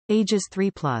Ages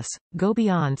 3+, go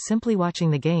beyond simply watching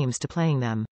the games to playing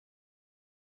them.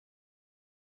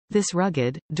 This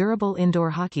rugged, durable indoor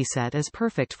hockey set is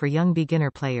perfect for young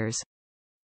beginner players.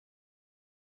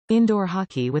 Indoor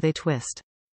hockey with a twist.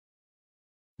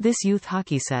 This youth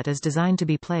hockey set is designed to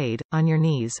be played on your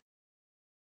knees.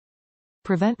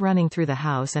 Prevent running through the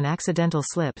house and accidental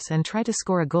slips and try to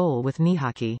score a goal with knee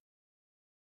hockey.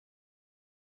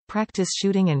 Practice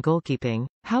shooting and goalkeeping.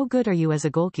 How good are you as a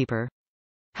goalkeeper?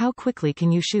 How quickly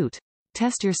can you shoot?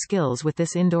 Test your skills with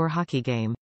this indoor hockey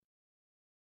game.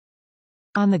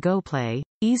 On-the-go play,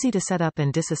 easy to set up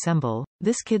and disassemble.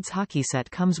 This kids' hockey set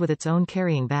comes with its own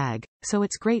carrying bag, so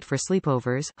it's great for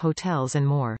sleepovers, hotels and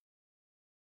more.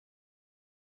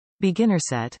 Beginner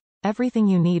set. Everything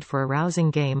you need for a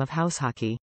rousing game of house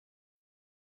hockey.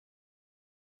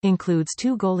 Includes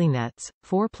 2 goalie nets,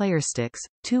 4 player sticks,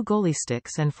 2 goalie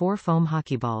sticks and 4 foam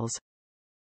hockey balls.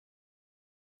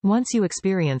 Once you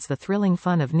experience the thrilling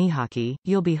fun of knee hockey,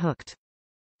 you'll be hooked.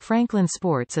 Franklin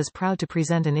Sports is proud to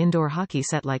present an indoor hockey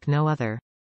set like no other.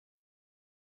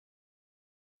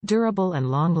 Durable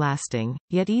and long-lasting,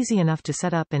 yet easy enough to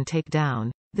set up and take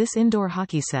down, this indoor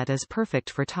hockey set is perfect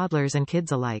for toddlers and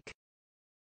kids alike.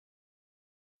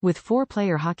 With 4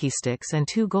 player hockey sticks and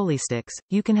 2 goalie sticks,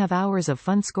 you can have hours of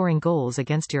fun scoring goals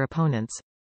against your opponents.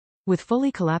 With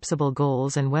fully collapsible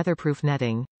goals and weatherproof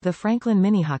netting, the Franklin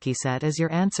Mini Hockey Set is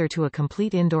your answer to a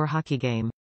complete indoor hockey game.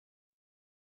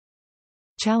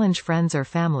 Challenge friends or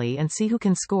family and see who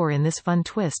can score in this fun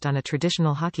twist on a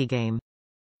traditional hockey game.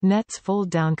 Nets fold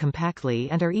down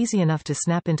compactly and are easy enough to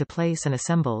snap into place and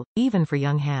assemble, even for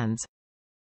young hands.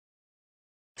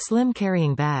 Slim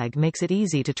carrying bag makes it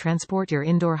easy to transport your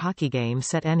indoor hockey game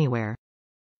set anywhere.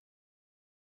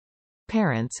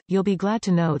 Parents, you'll be glad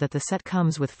to know that the set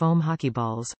comes with foam hockey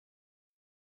balls.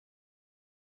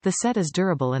 The set is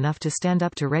durable enough to stand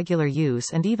up to regular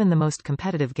use and even the most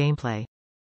competitive gameplay.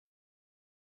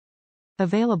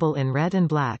 Available in red and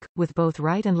black, with both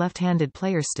right and left-handed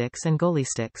player sticks and goalie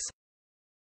sticks.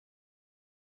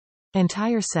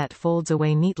 Entire set folds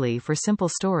away neatly for simple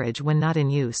storage when not in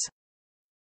use.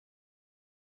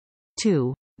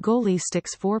 2. Goalie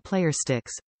sticks 4 player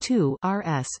sticks, 2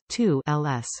 RS, 2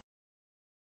 LS.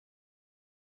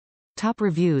 Top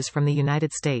reviews from the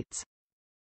United States.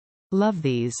 Love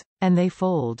these. And they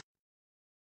fold.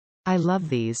 I love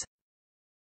these.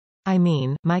 I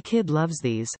mean, my kid loves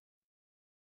these.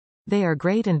 They are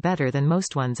great and better than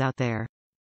most ones out there.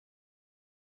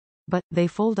 But, they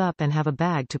fold up and have a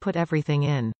bag to put everything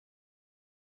in.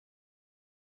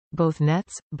 Both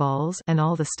nets, balls, and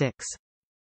all the sticks.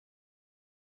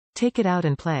 Take it out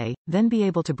and play, then be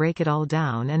able to break it all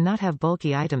down and not have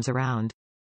bulky items around.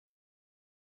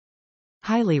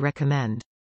 Highly recommend.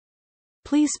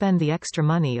 Please spend the extra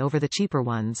money over the cheaper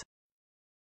ones.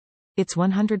 It's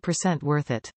 100%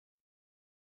 worth it.